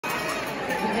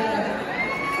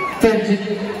Third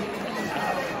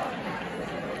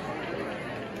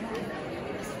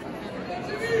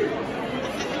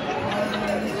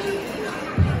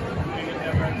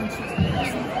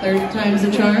time's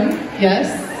a charm. Yes,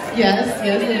 yes,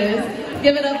 yes it is.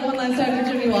 Give it up one last time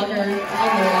for Jimmy Walker. All the way.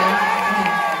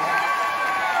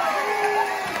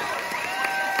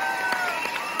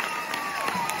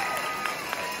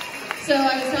 So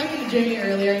I was talking to Jimmy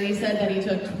earlier and he said that he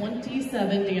took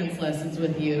 27 dance lessons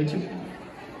with you.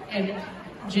 And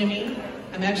Jimmy,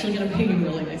 I'm actually going to pay you a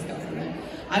really nice compliment.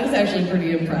 I was actually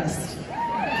pretty impressed.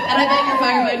 And I bet your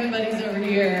firefighting buddies over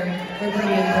here were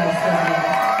pretty impressed as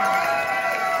well.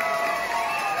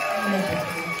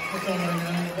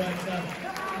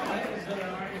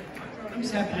 I'm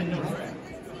just happy to know.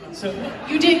 So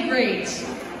you did great.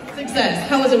 Success.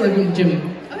 How was it working with Jimmy?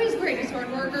 Oh, he was great. He's a hard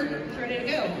worker. He's ready to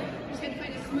go. Just had to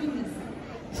find his smoothness.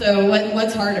 So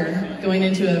what's harder, going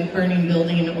into a burning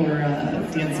building or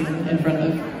dancing in front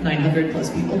of 900 plus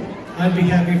people? I'd be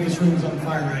happy if this room was on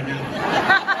fire right now.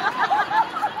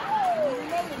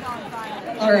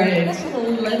 All right,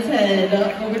 let's head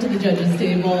over to the judges'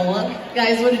 table.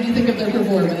 Guys, what did you think of their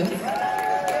performance?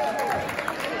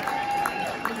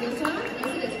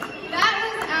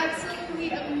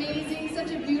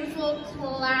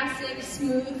 Classic,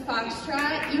 smooth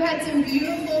foxtrot. You had some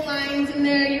beautiful lines in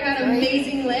there. You had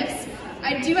amazing lifts.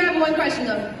 I do have one question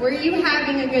though. Were you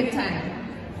having a good time?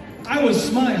 I was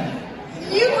smiling.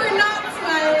 You were not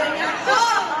smiling at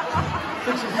all.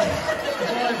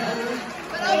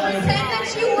 But I'll pretend that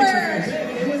you were.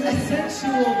 It was a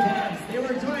sensual dance. They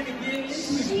were trying to get into it.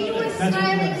 She was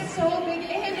smiling so big at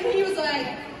him, and he was like,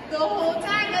 the whole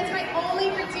time. That's my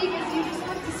only critique is you just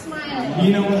have to smile.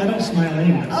 You know what? I don't smile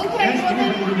anyway. Okay,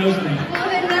 well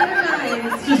then never mind.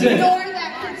 Ignore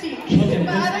that critique. Okay,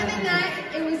 but other than that,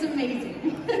 it was amazing.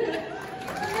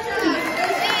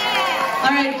 All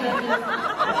right, judges.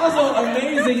 Also,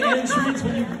 amazing entrance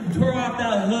when you tore off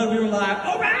that hood. We were like,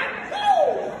 all right, go!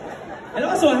 And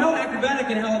also, how acrobatic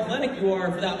and how athletic you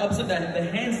are for that upset,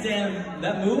 the handstand,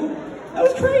 that move. That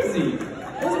was crazy.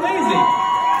 That was amazing.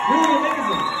 Really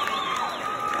amazing.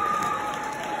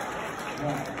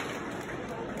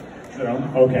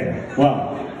 Okay,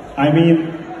 well, I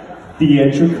mean,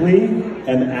 theatrically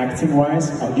and acting-wise,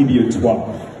 I'll give you a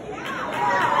 12.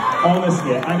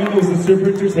 Honestly, I mean, it was super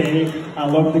entertaining. I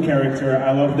love the character.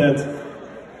 I love that.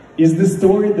 Is the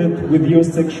story that with your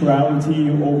sexuality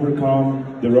you overcome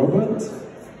the robot?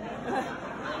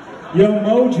 Your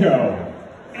mojo.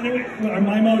 Anyway,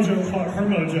 my mojo fought her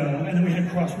mojo, and then we had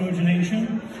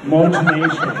cross-mogination.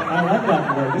 Mogination. I love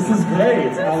that word. This is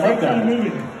great. I love that.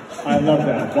 I love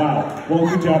that. Wow. Well,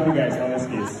 good job, you guys,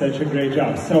 honestly. Such a great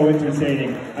job. So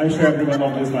entertaining. I'm sure everyone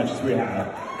loved it as much as we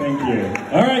have. Thank you.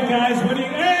 All right, guys.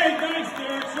 Hey, thanks,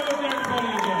 Derek. Show it to everybody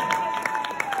again.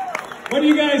 What do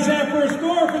you guys have for a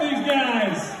score for these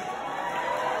guys?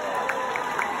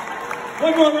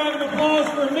 One more round of applause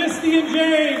for Misty and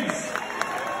James.